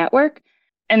through the network.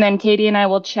 And then Katie and I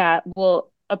will chat. We'll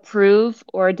approve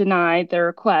or deny the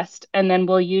request. And then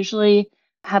we'll usually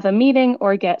have a meeting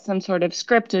or get some sort of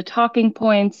scripted talking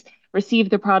points, receive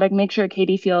the product, make sure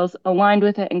Katie feels aligned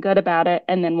with it and good about it.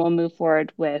 And then we'll move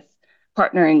forward with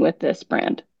partnering with this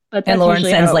brand. But that's and Lauren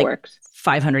usually sends how it like works.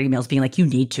 500 emails being like, you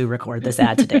need to record this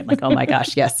ad today. I'm like, oh my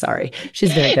gosh, yes, sorry.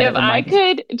 She's very good at If I reminding.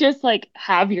 could just like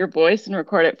have your voice and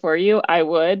record it for you, I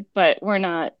would, but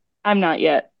I'm not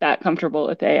yet that comfortable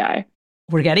with AI.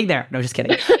 We're getting there. No, just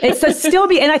kidding. It's a still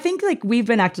be, and I think like we've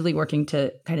been actively working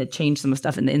to kind of change some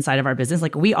stuff in the inside of our business.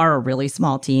 Like we are a really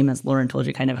small team, as Lauren told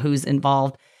you, kind of who's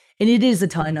involved. And it is a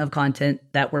ton of content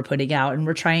that we're putting out, and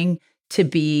we're trying to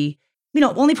be,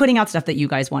 only putting out stuff that you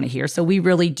guys want to hear. So we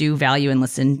really do value and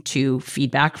listen to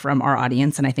feedback from our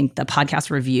audience. And I think the podcast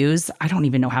reviews, I don't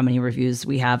even know how many reviews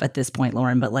we have at this point,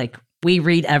 Lauren, but like we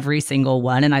read every single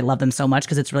one, and I love them so much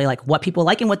because it's really like what people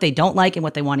like and what they don't like and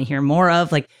what they want to hear more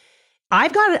of. Like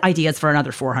I've got ideas for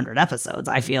another 400 episodes,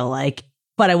 I feel like,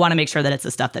 but I want to make sure that it's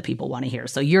the stuff that people want to hear.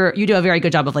 So you do a very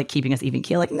good job of like keeping us even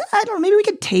keel. Like, I don't know, maybe we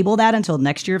could table that until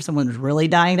next year. If someone's really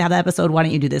dying to have that episode, why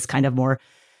don't you do this kind of more,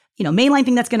 mainline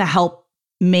thing that's going to help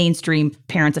mainstream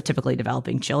parents of typically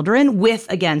developing children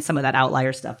with, again, some of that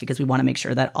outlier stuff, because we want to make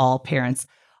sure that all parents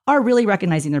are really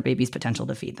recognizing their baby's potential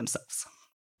to feed themselves.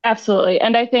 Absolutely.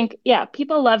 And I think,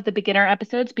 people love the beginner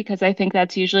episodes because I think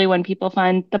that's usually when people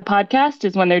find the podcast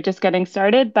is when they're just getting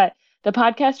started. But the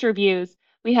podcast reviews,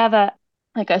 we have a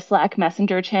Slack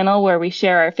messenger channel where we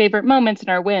share our favorite moments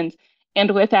and our wins. And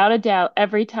without a doubt,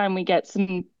 every time we get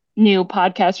some new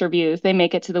podcast reviews, they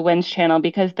make it to the wins channel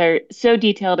because they're so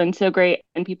detailed and so great.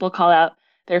 And people call out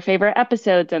their favorite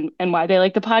episodes and why they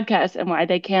like the podcast and why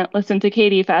they can't listen to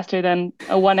Katie faster than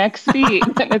a 1x speed.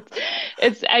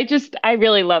 And I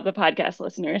really love the podcast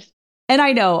listeners. And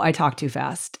I know I talk too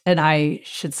fast and I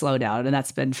should slow down. And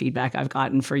that's been feedback I've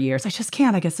gotten for years. I just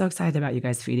can't. I get so excited about you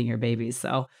guys feeding your babies.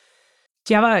 So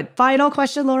do you have a final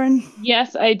question, Lauren?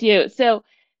 Yes, I do. So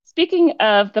speaking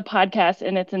of the podcast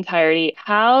in its entirety,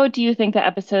 how do you think the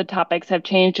episode topics have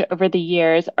changed over the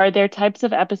years? Are there types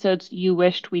of episodes you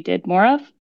wished we did more of?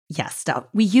 Yes,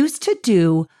 we used to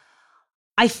do,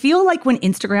 I feel like when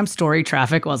Instagram story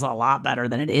traffic was a lot better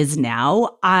than it is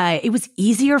now, it was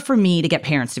easier for me to get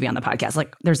parents to be on the podcast.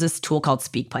 Like there's this tool called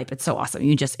SpeakPipe. It's so awesome.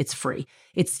 It's free.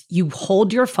 You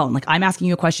hold your phone. Like I'm asking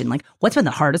you a question, like what's been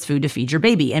the hardest food to feed your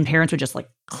baby? And parents would just like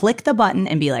click the button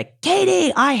and be like,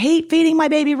 Katie, I hate feeding my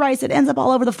baby rice. It ends up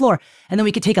all over the floor. And then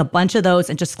we could take a bunch of those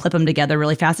and just clip them together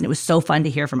really fast. And it was so fun to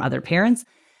hear from other parents.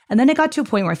 And then it got to a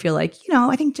point where I feel like,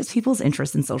 I think just people's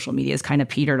interest in social media is kind of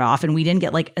petered off and we didn't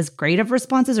get like as great of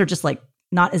responses or just like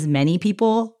not as many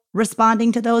people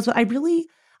responding to those. But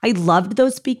I loved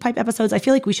those SpeakPipe episodes. I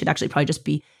feel like we should actually probably just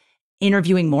be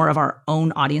interviewing more of our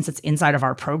own audience that's inside of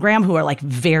our program who are like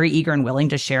very eager and willing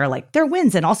to share like their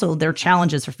wins and also their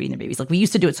challenges for feeding their babies. Like we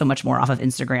used to do it so much more off of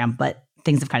Instagram, but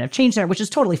things have kind of changed there, which is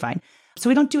totally fine. So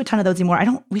we don't do a ton of those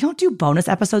anymore. We don't do bonus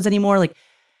episodes anymore. Like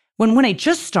when I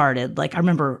just started, like I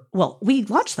remember, we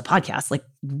launched the podcast like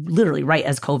literally right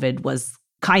as COVID was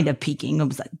kind of peaking. It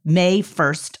was like May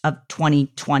 1st of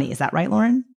 2020. Is that right,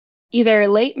 Lauren? Either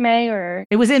late May or...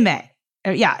 It was in May.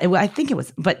 Yeah, I think it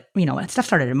was, but stuff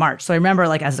started in March. So I remember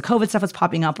like as the COVID stuff was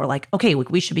popping up, we're like, okay,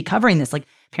 we should be covering this. Like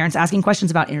parents asking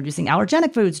questions about introducing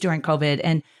allergenic foods during COVID.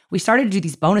 And we started to do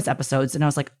these bonus episodes and I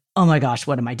was like, oh my gosh,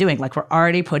 what am I doing? Like we're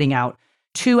already putting out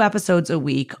 2 episodes a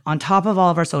week on top of all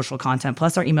of our social content,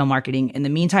 plus our email marketing. In the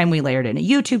meantime, we layered in a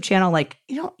YouTube channel. Like,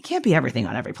 you can't be everything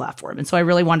on every platform. And so I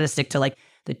really wanted to stick to like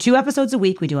the 2 episodes a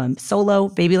week. We do a solo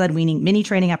baby-led weaning mini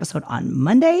training episode on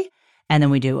Monday. And then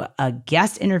we do a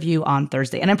guest interview on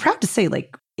Thursday. And I'm proud to say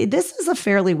like, this is a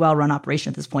fairly well-run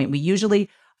operation at this point. We usually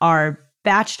are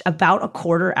batched about a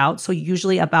quarter out. So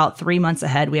usually about 3 months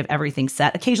ahead, we have everything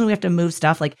set. Occasionally we have to move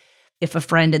stuff like if a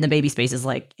friend in the baby space is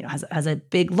like, has a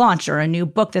big launch or a new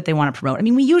book that they want to promote. I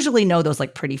mean, we usually know those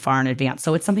like pretty far in advance.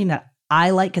 So it's something that I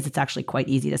like because it's actually quite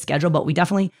easy to schedule, but we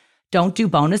definitely don't do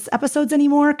bonus episodes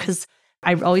anymore because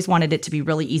I've always wanted it to be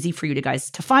really easy for you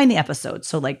guys to find the episodes.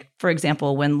 So like, for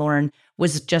example, when Lauren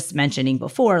was just mentioning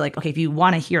before, like, okay, if you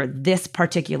want to hear this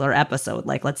particular episode,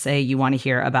 like let's say you want to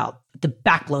hear about the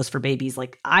back blows for babies.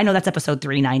 Like, I know that's episode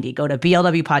 390. Go to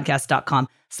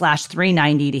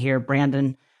blwpodcast.com/390 to hear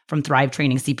Brandon from Thrive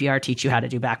Training CPR teach you how to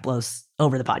do back blows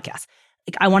over the podcast.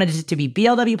 Like, I wanted it to be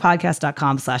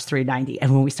blwpodcast.com/390.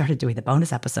 And when we started doing the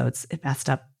bonus episodes, it messed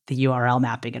up the URL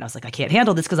mapping. And I was like, I can't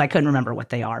handle this because I couldn't remember what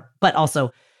they are. But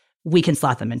also, we can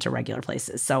slot them into regular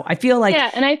places. So I feel like... Yeah,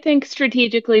 and I think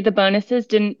strategically the bonuses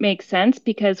didn't make sense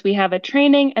because we have a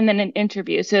training and then an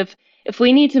interview. So if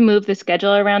we need to move the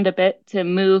schedule around a bit to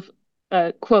move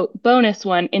a quote bonus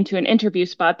one into an interview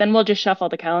spot, then we'll just shuffle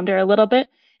the calendar a little bit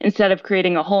instead of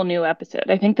creating a whole new episode.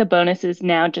 I think the bonuses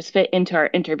now just fit into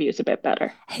our interviews a bit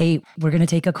better. Hey, we're going to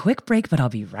take a quick break, but I'll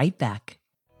be right back.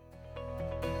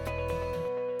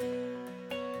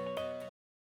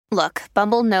 Look,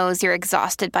 Bumble knows you're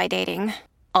exhausted by dating.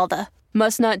 All the,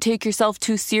 must not take yourself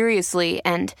too seriously,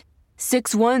 and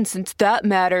 6'1" since that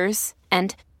matters.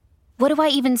 And what do I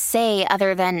even say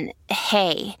other than,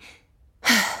 hey?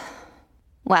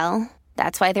 Well,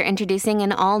 that's why they're introducing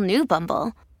an all-new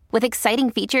Bumble, with exciting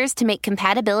features to make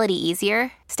compatibility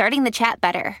easier, starting the chat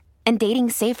better, and dating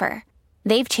safer.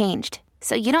 They've changed,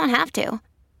 so you don't have to.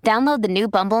 Download the new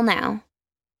Bumble now.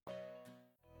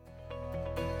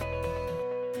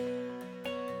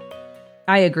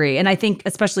 I agree. And I think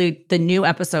especially the new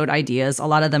episode ideas, a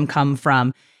lot of them come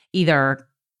from either,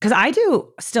 because I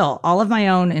do still all of my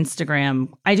own Instagram,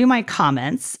 I do my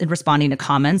comments and responding to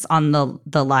comments on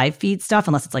the live feed stuff,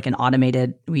 unless it's like an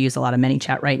automated, we use a lot of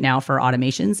ManyChat right now for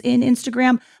automations in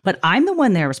Instagram, but I'm the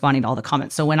one there responding to all the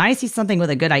comments. So when I see something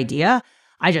with a good idea,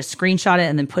 I just screenshot it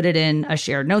and then put it in a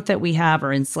shared note that we have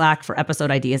or in Slack for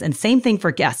episode ideas. And same thing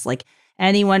for guests. Like,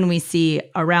 anyone we see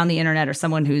around the internet or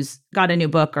someone who's got a new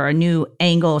book or a new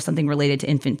angle or something related to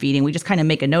infant feeding, we just kind of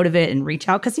make a note of it and reach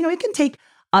out. Because, it can take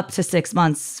up to 6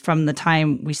 months from the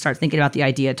time we start thinking about the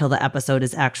idea till the episode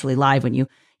is actually live. When you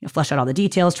flesh out all the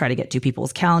details, try to get two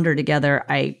people's calendar together.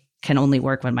 I can only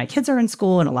work when my kids are in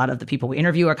school, and a lot of the people we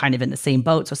interview are kind of in the same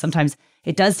boat. So sometimes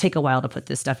it does take a while to put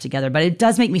this stuff together. But it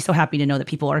does make me so happy to know that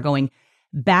people are going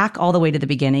back all the way to the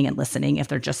beginning and listening if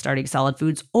they're just starting Solid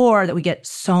Foods, or that we get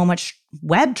so much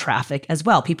web traffic as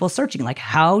well. People searching like,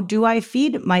 how do I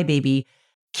feed my baby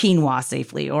quinoa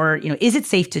safely? Or, is it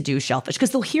safe to do shellfish? Because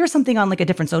they'll hear something on like a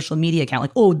different social media account,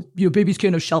 like, oh, your babies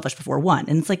can't have shellfish before 1.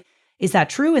 And it's like, is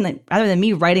that true? And then rather than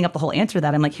me writing up the whole answer to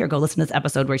that, I'm like, here, go listen to this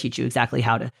episode where I teach you exactly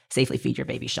how to safely feed your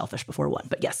baby shellfish before 1.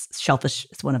 But yes, shellfish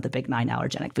is one of the big 9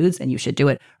 allergenic foods, and you should do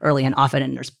it early and often.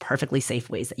 And there's perfectly safe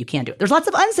ways that you can do it. There's lots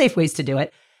of unsafe ways to do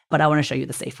it, but I want to show you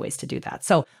the safe ways to do that.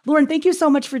 So, Lauren, thank you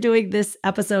so much for doing this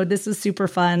episode. This was super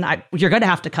fun. You're going to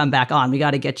have to come back on. We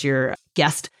got to get your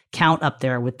guest count up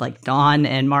there with like Dawn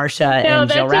and Marcia and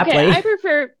Jill Rapley. Okay. I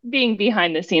prefer being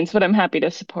behind the scenes, but I'm happy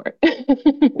to support.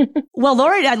 Well,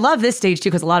 Lauren, I love this stage too,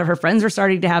 because a lot of her friends are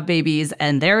starting to have babies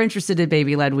and they're interested in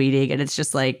baby-led weaning. And it's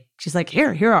just like, she's like,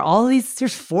 here are all these,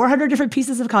 here's 400 different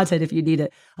pieces of content if you need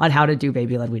it on how to do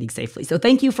baby-led weaning safely. So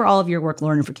thank you for all of your work,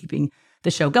 Lauren, and for keeping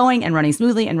the show going and running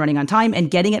smoothly and running on time and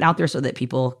getting it out there so that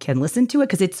people can listen to it.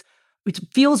 Because it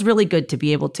feels really good to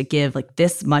be able to give like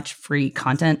this much free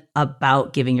content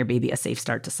about giving your baby a safe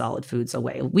start to solid foods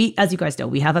away. We, as you guys know,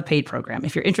 we have a paid program.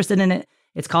 If you're interested in it,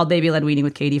 it's called Baby-Led Weaning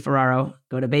with Katie Ferraro.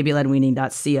 Go to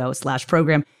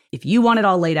babyledweaning.co/program. If you want it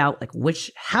all laid out, like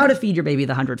how to feed your baby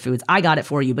the 100 foods, I got it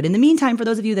for you. But in the meantime, for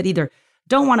those of you that either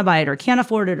don't want to buy it or can't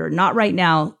afford it or not right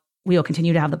now, we will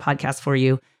continue to have the podcast for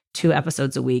you. 2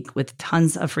 episodes a week with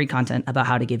tons of free content about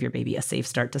how to give your baby a safe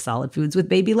start to solid foods with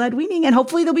baby-led weaning. And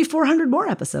hopefully there'll be 400 more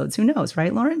episodes. Who knows,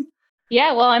 right, Lauren?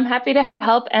 Yeah, well, I'm happy to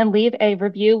help and leave a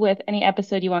review with any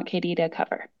episode you want Katie to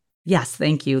cover. Yes,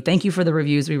 thank you. Thank you for the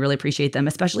reviews. We really appreciate them,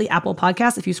 especially Apple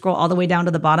Podcasts. If you scroll all the way down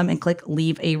to the bottom and click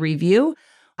leave a review,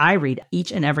 I read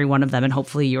each and every one of them, and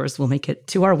hopefully yours will make it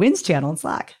to our wins channel in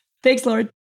Slack. Thanks,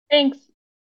 Lauren. Thanks.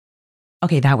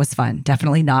 Okay, that was fun.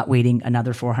 Definitely not waiting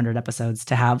another 400 episodes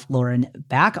to have Lauren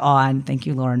back on. Thank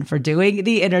you, Lauren, for doing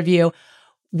the interview.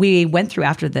 We went through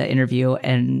after the interview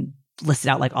and listed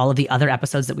out like all of the other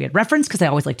episodes that we had referenced, because I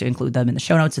always like to include them in the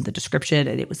show notes and the description.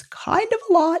 And it was kind of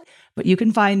a lot, but you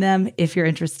can find them if you're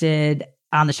interested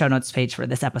on the show notes page for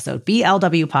this episode,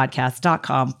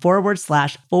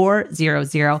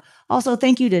 blwpodcast.com/400. Also,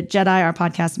 thank you to Jedi, our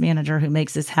podcast manager, who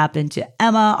makes this happen, to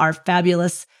Emma, our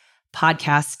fabulous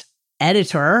podcast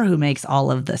editor, who makes all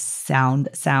of the sound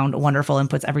wonderful and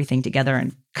puts everything together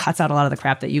and cuts out a lot of the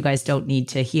crap that you guys don't need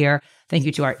to hear. Thank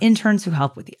you to our interns who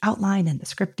help with the outline and the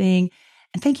scripting.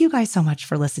 And thank you guys so much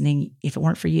for listening. If it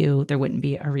weren't for you, there wouldn't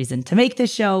be a reason to make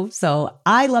this show. So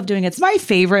I love doing it. It's my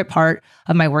favorite part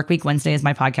of my work week. Wednesday is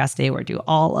my podcast day where I do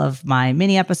all of my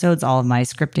mini episodes, all of my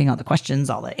scripting, all the questions,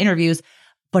 all the interviews.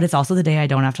 But it's also the day I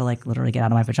don't have to like literally get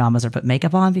out of my pajamas or put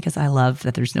makeup on because I love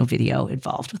that there's no video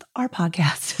involved with our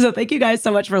podcast. So thank you guys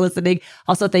so much for listening.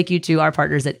 Also, thank you to our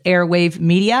partners at Airwave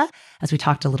Media. As we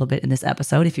talked a little bit in this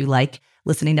episode, if you like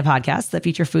listening to podcasts that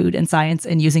feature food and science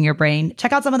and using your brain,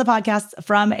 check out some of the podcasts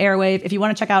from Airwave. If you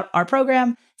want to check out our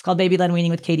program, it's called Baby Led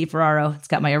Weaning with Katie Ferraro. It's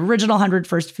got my original 100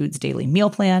 First Foods daily meal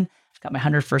plan. Got my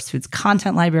 100 First Foods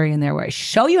content library in there where I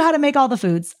show you how to make all the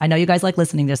foods. I know you guys like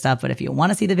listening to stuff, but if you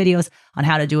want to see the videos on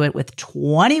how to do it with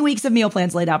 20 weeks of meal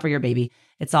plans laid out for your baby,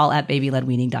 it's all at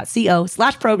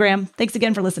babyledweaning.co/program. Thanks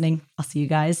again for listening. I'll see you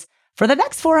guys for the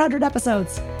next 400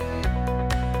 episodes.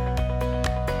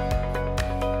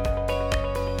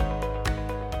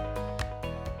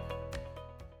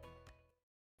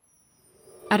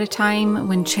 At a time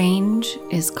when change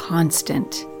is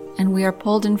constant, and we are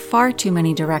pulled in far too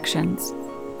many directions,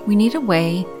 we need a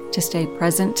way to stay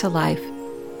present to life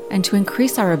and to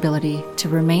increase our ability to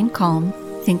remain calm,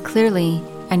 think clearly,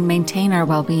 and maintain our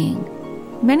well-being.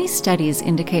 Many studies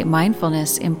indicate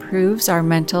mindfulness improves our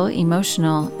mental,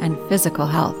 emotional, and physical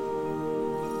health.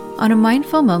 On A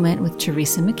Mindful Moment with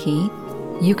Teresa McKee,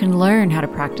 you can learn how to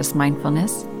practice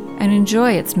mindfulness and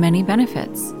enjoy its many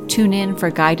benefits. Tune in for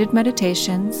guided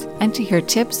meditations and to hear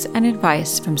tips and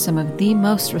advice from some of the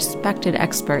most respected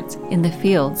experts in the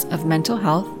fields of mental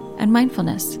health and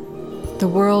mindfulness. The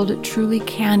world truly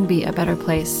can be a better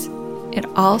place. It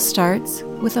all starts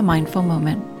with a mindful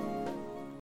moment.